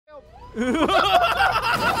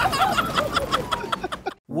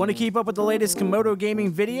Want to keep up with the latest Camodo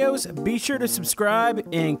gaming videos? Be sure to subscribe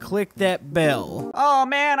and click that bell. Oh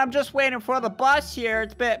man, I'm just waiting for the bus here.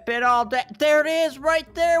 It's been all day. There it is, right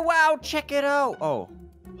there. Wow, check it out. Oh,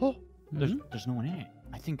 there's no one in it.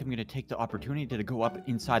 I think I'm gonna take the opportunity to go up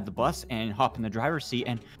inside the bus and hop in the driver's seat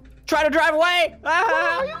and try to drive away.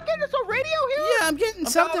 Ah! Are you getting us a radio here? Yeah, I'm getting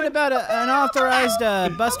something about an unauthorized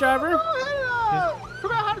bus driver.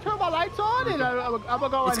 Figure out how to turn my lights on, and I'm gonna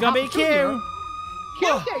go. It's gonna be Q. Q,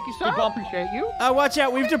 thank you, sir. I appreciate you. Watch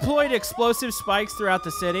out, we've deployed explosive spikes throughout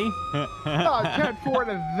the city. 10 forward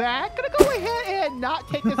of that. Gonna go ahead and not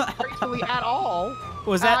take this gracefully at all. What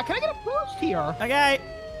was that? Can I get a boost here? Okay.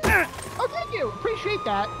 Oh, thank you. Appreciate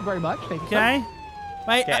that very much. Thank you, Okay.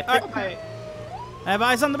 Wait, Okay. I have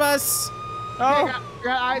eyes on the bus. Oh.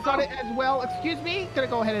 Got eyes on it as well. Excuse me. Gonna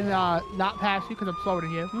go ahead and not pass you because I'm slower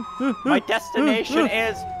than you. My destination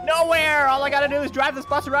is nowhere. All I gotta do is drive this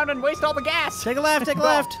bus around and waste all the gas. Take a left, take a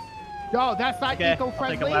left. No, that's not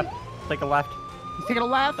eco-friendly. Take a left. Take a left. He's taking a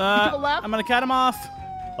left. He's taking a left. I'm gonna cut him off.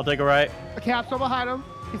 I'll take a right. Okay, I'm still behind him.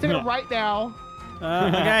 He's taking a right now.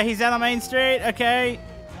 Okay, he's down the main street. Okay.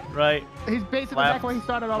 Right. He's basically Left. back where he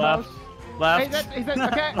started almost. Left. He's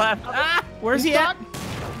okay. Left. Ah! Where's he at?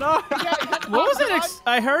 No. What was it?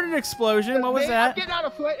 I heard an explosion. What was that? I'm getting out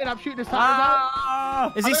of foot and I'm shooting his tires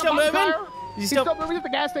out. Is he still moving? He's still moving at the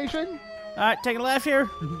gas station. All right, taking a left here.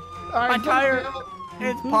 All right, My tire.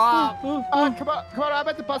 It's popped. come on, I'm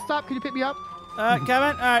at the bus stop. Can you pick me up? Coming. All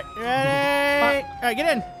right, ready? All right,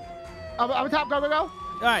 get in. I'm on top. Go. All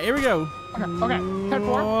right, here we go. Okay. 10-4.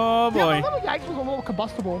 Oh boy. Yeah, the little yikes was a little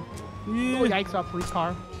combustible. Little yikes up, police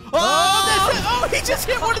car. Oh, that's it. Oh, he just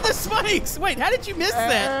hit one of the spikes. Wait, how did you miss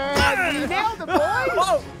that? You nailed the boy.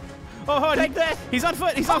 Whoa. Oh, hold on. Take this. He's on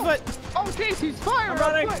foot. He's on foot. Oh, jeez, he's firing. I'm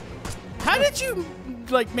running. How did you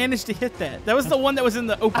manage to hit that? That was the one that was in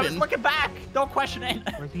the open. I was looking back. Don't question it.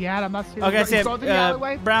 Where's he at? I'm not seeing. Okay, I see He's it. going through the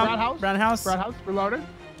alleyway. Brown house. Brown house. Reloaded.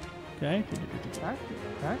 Okay. Okay.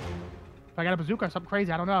 If I got a bazooka or something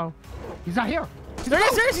crazy, I don't know. He's not here. There he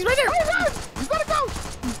is. He's right there. Oh, he's got a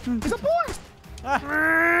ghost. He's a boy.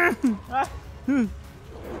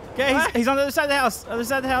 Okay, he's on the other side of the house. Other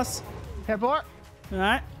side of the house. Hey, boy. All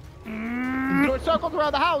right. He's doing circles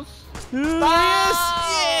around the house. Yes!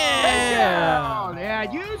 Yeah!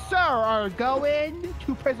 Yeah, you, sir, are going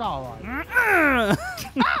to prison.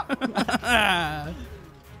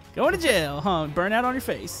 Going to jail, huh? Burn out on your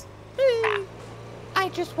face. I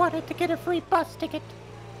just wanted to get a free bus ticket.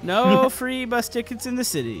 No free bus tickets in the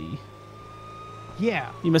city.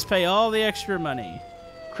 Yeah. You must pay all the extra money.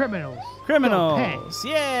 Criminals. Criminals.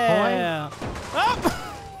 Yeah.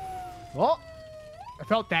 Oh! Oh, I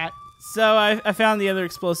felt that. So I found the other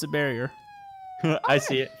explosive barrier. I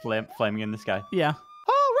see it flaming in the sky. Yeah.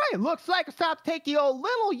 All right, looks like it's time to take the old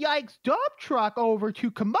little yikes dump truck over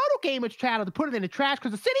to Camodo Gamers channel to put it in the trash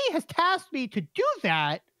because the city has tasked me to do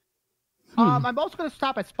that. I'm also going to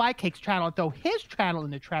stop at Spy Cake's channel and throw his channel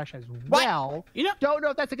in the trash as well. You know, don't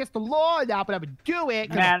know if that's against the law or not, but I would do it.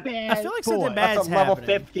 Man, I feel like something bad's That's a level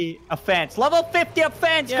happening. 50 offense. Level 50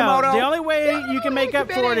 offense, Yeah, Komodo. the only way you can make up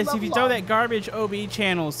for it is if you throw that. that garbage OB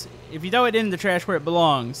channels. If you throw it in the trash where it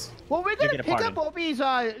belongs. Well, we're going to pick up Opie's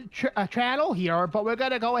channel here, but we're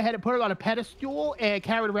going to go ahead and put it on a pedestal and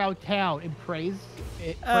carry it around town and praise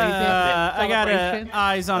it. I got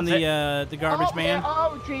eyes on the garbage man.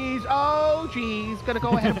 Oh, jeez. Going to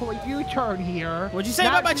go ahead and pull a U-turn here. What'd you say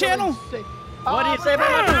about my channel? What do you say about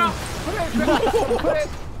my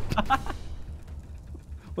channel?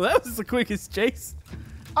 Well, that was the quickest chase.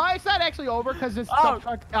 It's not actually over because this dump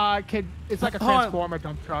truck it's like a transformer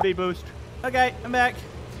dump truck. B-boost. Okay, I'm back.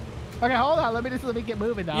 Okay, hold on. Let me get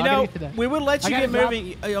moving now. You know, we would let you get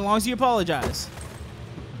moving as long as you apologize.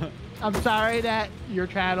 I'm sorry that your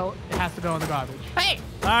channel has to go in the garbage. Hey!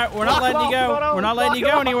 All right, we're not letting you go. Komodo. We're not letting you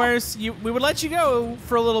go anywhere. We would let you go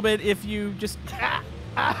for a little bit if you just. How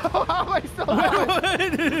am I still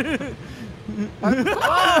moving?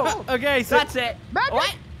 Oh! Okay, so That's it. Magic!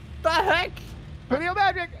 What the heck? Video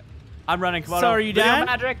magic! I'm running, Komodo. So are you Video done?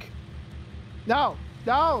 magic. No.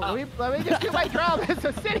 Let me just do my job as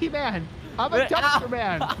a city man. I'm a dumpster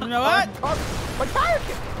man. You know what? My tire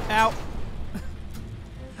Ow.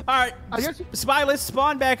 All right, Spy, let's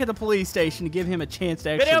spawn back at the police station to give him a chance to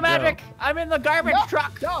actually Video go. magic. I'm in the garbage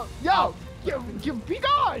truck. Yo, you be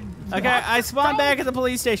gone. Okay, I spawned back at the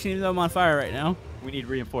police station even though I'm on fire right now. We need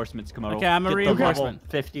reinforcements, Komodo. Okay, I'm a reinforcement. Level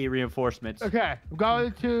 50 reinforcements. Okay, I'm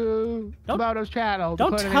going to Komodo's channel.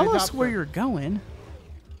 Don't tell us where you're going.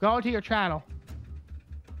 Go to your channel.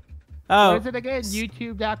 Oh. What is it again?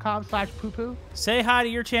 YouTube.com/poo-poo. Say hi to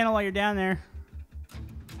your channel while you're down there.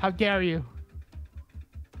 How dare you?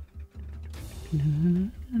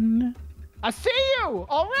 I see you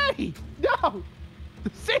already. No.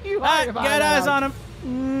 See you. Got eyes on him.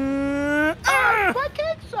 But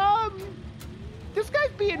kids, this guy's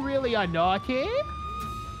being really naughty.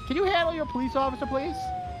 Can you handle your police officer, please?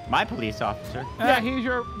 My police officer? Yeah, he's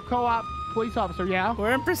your co-op police officer, yeah?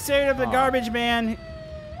 We're in pursuit of the garbage man.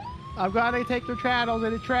 I'm gonna take your channels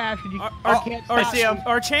in the trash, and you can't I see him.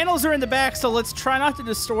 Our channels are in the back, so let's try not to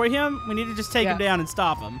destroy him. We need to just take him down and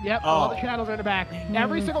stop him. Yep, all the channels are in the back.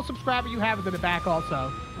 Every single subscriber you have is in the back also.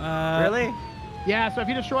 Really? Yeah, so if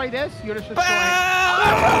you destroy this, you're just destroying...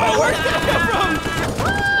 Where's that come from?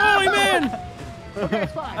 Holy man! Okay,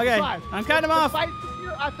 it's fine. Okay, it's fine. I'm cutting him off. I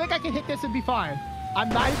think I can hit this and be fine. I'm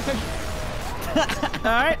not even... All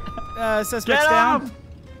right, suspect's down.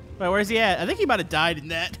 Wait, where's he at? I think he might have died in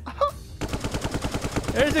that.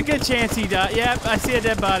 There's a good chance he died. Yep, I see a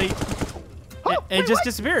dead body. It just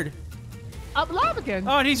disappeared. I'm alive again.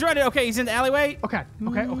 Oh, and he's running. Okay, he's in the alleyway. Okay. I'm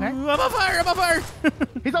on fire. I'm on fire.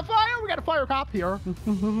 He's on fire. We got a fire cop here.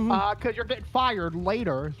 Because you're getting fired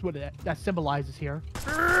later is what that symbolizes here.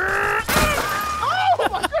 Oh,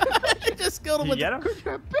 my goodness. I just killed him with get him? Could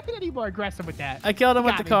you have been any more aggressive with that? I killed him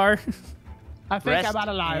with the car. I think I'm out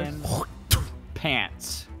of lives.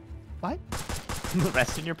 Pants. What?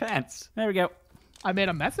 Rest in your pants. There we go. I made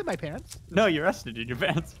a mess in my pants. No, you rested in your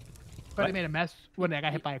pants. But I made a mess when I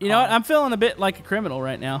got hit by a car. You know what? I'm feeling a bit like a criminal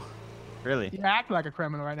right now. Really? You're acting like a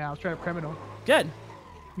criminal right now. Straight up criminal. Good.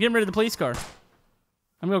 I'm getting rid of the police car.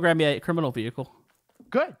 I'm going to grab me a criminal vehicle.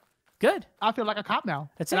 Good. Good. I feel like a cop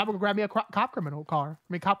now. That's and it. I'm going to grab me a cop criminal car.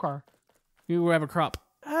 I mean, cop car. You grab a crop.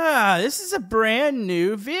 Ah, this is a brand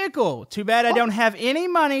new vehicle. Too bad I don't have any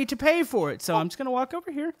money to pay for it, so I'm just going to walk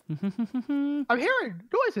over here. I'm hearing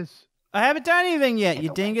noises. I haven't done anything yet,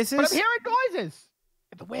 you dinguses. But I'm hearing noises.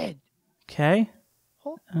 In the wind. Okay.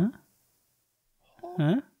 Huh? Huh?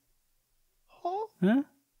 Huh? Huh? Huh?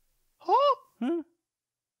 Huh? Huh?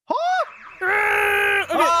 Huh?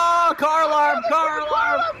 Oh, car alarm! Car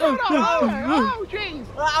alarm! Oh, jeez.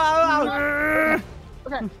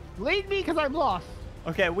 Okay, lead me because I'm lost.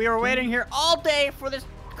 Okay, we were waiting here all day for this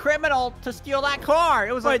criminal to steal that car.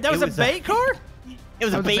 It was Wait, that was a bait car? It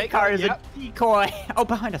was a bait car. It was a decoy. Oh,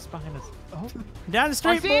 behind us, behind us. Oh. Down the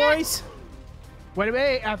street, see it. boys. Wait a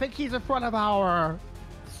minute, I think he's in front of our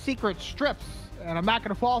secret strips, and I'm not going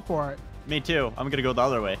to fall for it. Me too. I'm gonna go the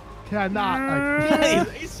other way. Can I not?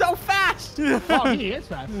 he's so fast. Oh, he is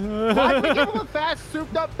fast. Why did we give him a fast,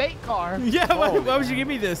 souped-up bait car? Yeah, why would you give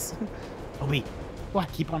me this? Oh wait. What?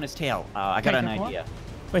 Keep on his tail. I got an idea.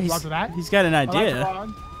 Wait, Roger that. he's got an idea. Sorry,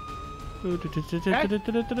 I'm gonna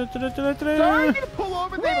pull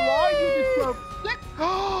over the line. You just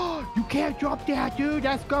you can't jump that, dude.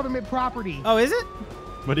 That's government property. Oh, is it?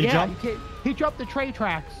 What did he jump? You can't. He jumped the train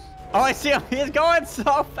tracks. Oh, I see him. He's going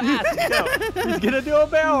so fast. He's gonna do a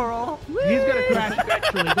barrel roll. He's gonna crash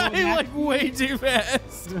eventually. He's like way too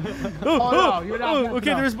fast. No, you're not.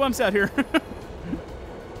 Okay, there's bumps out here.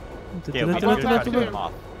 Yeah, we can try to get him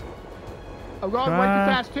off. I'm going way too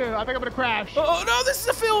fast too. I think I'm gonna crash. Oh no, this is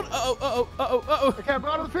a field. Uh-oh. Okay, I'm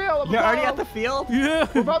going to the field. You're already at the field? Yeah.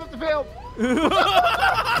 We're both at the field.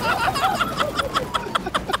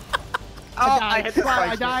 I hit the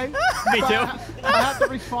I died. Me too. I have to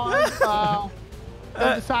respawn.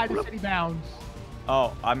 Inside the city bounds.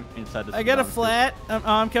 Oh, I'm inside the I got a flat.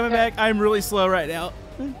 I'm coming back. I'm really slow right now.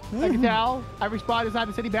 I can tell. I respawned inside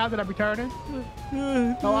the city bounds and I'm returning.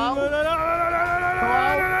 Hello?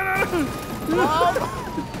 Hello?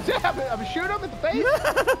 Damn it, I'm shooting him in the face.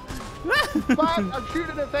 But I'm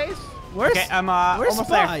shooting in the face. Where's almost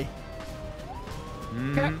Spy?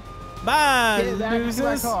 there. Bye, Get back into my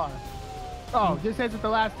losers. car. Oh, this isn't the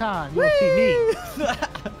last time you'll see me.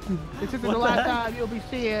 This isn't the last time you'll be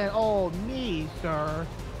seeing old me, sir.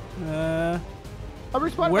 I'm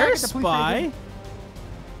responding back Where's at the police Spy? station.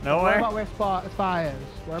 Where Nowhere? about where Spy is?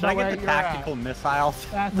 Where Should I about where get the you're at? tactical missiles?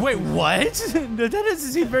 That's the Wait, police. what? That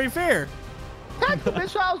doesn't seem very fair. Tactical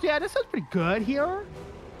missiles? Yeah, this sounds pretty good here.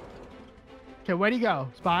 Okay, where'd he go?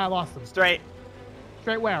 Spy, I lost him. Straight.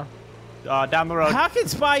 Straight where? Down the road. How can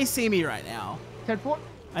Spy see me right now? 10-4?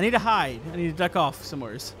 I need to hide. I need to duck off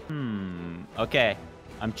somewheres. Okay.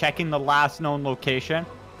 I'm checking the last known location.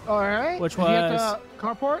 All right. Which Is he at was- the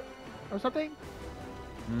carport or something?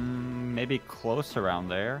 Maybe close around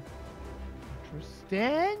there.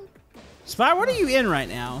 Interesting. Spy, what are you in right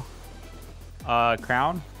now?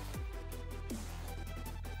 Crown?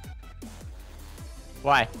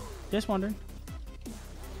 Why? Just wondering.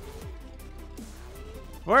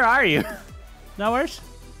 Where are you? Nowheres?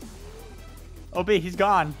 OB, he's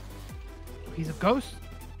gone. He's a ghost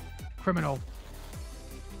criminal.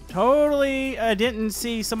 totally didn't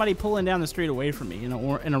see somebody pulling down the street away from me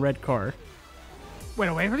in a red car.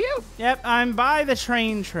 Went away from you? Yep, I'm by the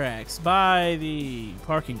train tracks, by the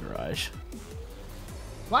parking garage.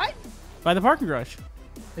 What? By the parking garage.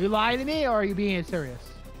 Are you lying to me or are you being serious?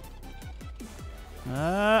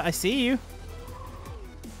 I see you.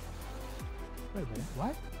 Wait a minute.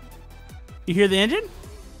 What? You hear the engine?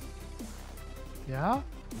 Yeah?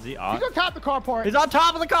 Is he on? He's on top of the carport. He's on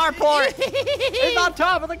top of the carport. He's on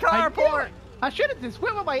top of the carport. I should have just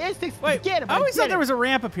went with my instincts. Wait, to get him. I always thought there was a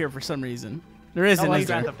ramp up here for some reason. There isn't. No, is he's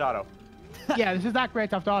there? Grand Theft Auto. Yeah, this is not Grand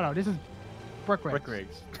Theft Auto. This is Brick Rigs. Brick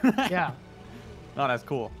rigs. Yeah. Not as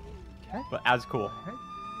cool, Okay. but as cool. Okay.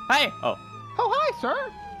 Hey! Oh. Oh, hi,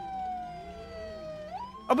 sir.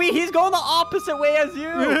 Oh, wait, he's going the opposite way as you.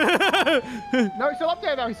 No, he's still up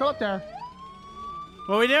there, though. He's still up there.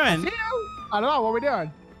 What are we doing? See you? I don't know. What are we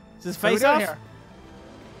doing? Is this What are we face doing off?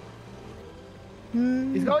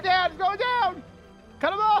 here? He's going down. He's going down.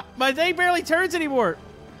 Cut him off. My thing barely turns anymore.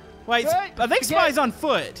 Wait, Good. I think Spy's on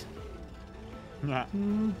foot. Yeah.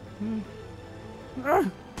 Uh,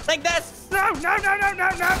 Like this. No, no, no, no, no, no,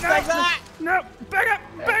 no. Like that. No, back up,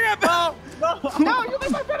 back up. No. No, you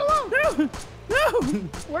leave my friend alone. No, no.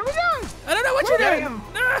 What are we doing? I don't know what We're you're doing. doing.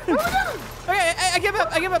 What are we doing? Okay, I give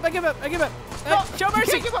up, I give up, I give up, I give up. No, Show you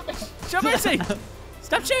mercy. can't give up. Show mercy.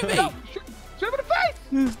 Stop shooting me. No, shoot him in the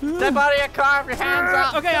face. Step out of your car with your hands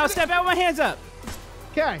up. Okay, I'll step out with my hands up.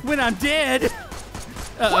 Okay. When I'm dead.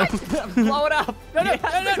 Uh-oh. Blow it up. No, no, You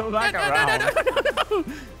have no, to no, go no, back no, around. no, no, no, no.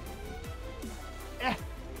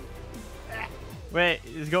 Wait,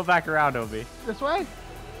 just go back around, Obi. This way?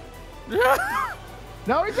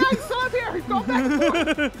 No, he's not. He's still up here. He's going back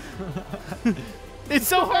and forth. It's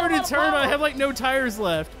so hard to turn. I have like no tires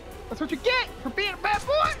left. That's what you get for being a bad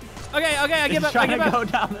boy. Okay, I give He's up. I trying give to up. go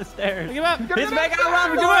down the stairs. I give up. You're He's gonna making a go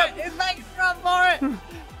run down. for it. He's making a run for it.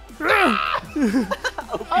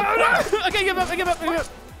 Oh, no. Okay, give up. I give up. I give up.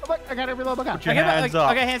 Oh, look, I got to reload my gun. Put your I give up. hands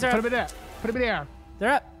up. Okay, hands are Put up. him in there. Put him in the air.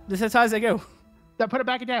 They're up. This is as high as they go. Then put it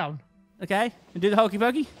back down. Okay, and do the hokey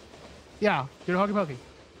pokey. Yeah, do the hokey pokey.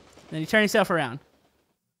 Then you turn yourself around.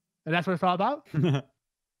 And that's what it's all about? Whoa,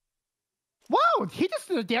 he just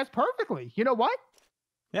did a dance perfectly. You know what?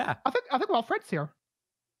 Yeah, I think we're all friends here.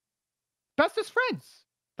 Bestest friends.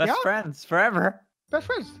 best Yeah. friends forever. Best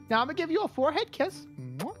friends. Now I'm gonna give you a forehead kiss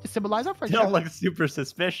to symbolize our You friendship. don't look super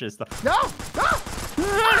suspicious though. No! No!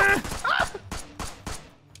 Ah!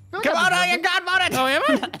 Come on, you got voted. Oh, am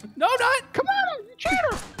I? No, not. Come on, you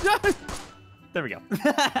cheater! There we go.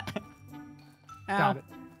 Got it.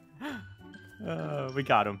 We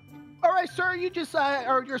got him. All right, sir, you just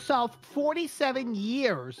earned yourself 47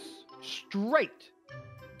 years straight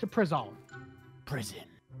to prison. Prison.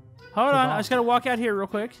 Hold on, I just gotta walk out here real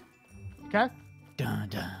quick. Okay? Dun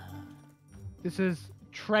dun. This is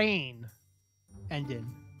train ending.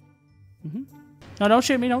 No, don't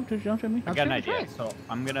shoot me. Don't shoot me. I got an idea. So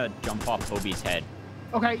I'm gonna jump off Obi's head.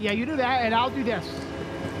 Okay, yeah, you do that, and I'll do this.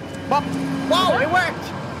 Whoa! It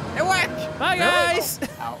worked. It worked. Bye, guys.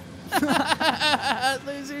 Ow.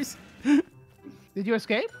 Losers. Did you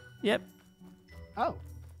escape? Yep. Oh.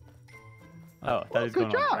 Oh, I thought he was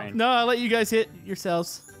good going on job. the train. No, I let you guys hit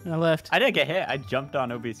yourselves, and I left. I didn't get hit. I jumped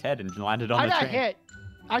on Obi's head and landed on I the got train. hit.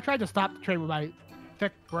 I tried to stop the train with my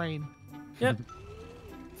thick brain. Yep.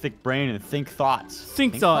 Thick brain and think thoughts.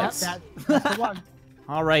 Think thoughts. That's the one.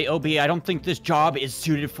 All right, Obi, I don't think this job is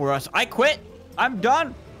suited for us. I quit. I'm done.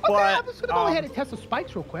 Okay, But I'm just gonna go ahead and test the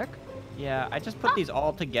spikes real quick. yeah, I just put these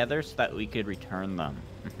all together so that we could return them.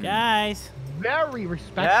 Guys. Very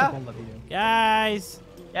respectable of you. Guys.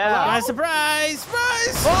 Yeah. Guys, surprise!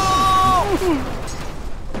 Surprise! Oh!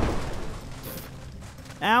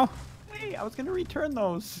 Ow. Hey, I was gonna return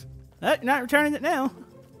those. Not returning it now.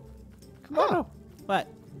 Oh, What?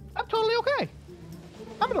 I'm totally okay.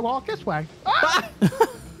 I'm gonna walk this way. Ah!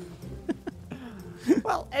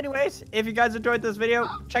 Well, anyways, if you guys enjoyed this video,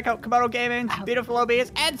 check out Camodo Gaming's Beautiful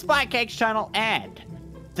OBs and Spy Cake's channel. And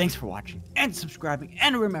thanks for watching and subscribing.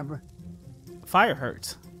 And remember, Fire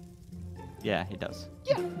hurts. yeah, it does.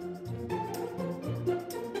 Yeah.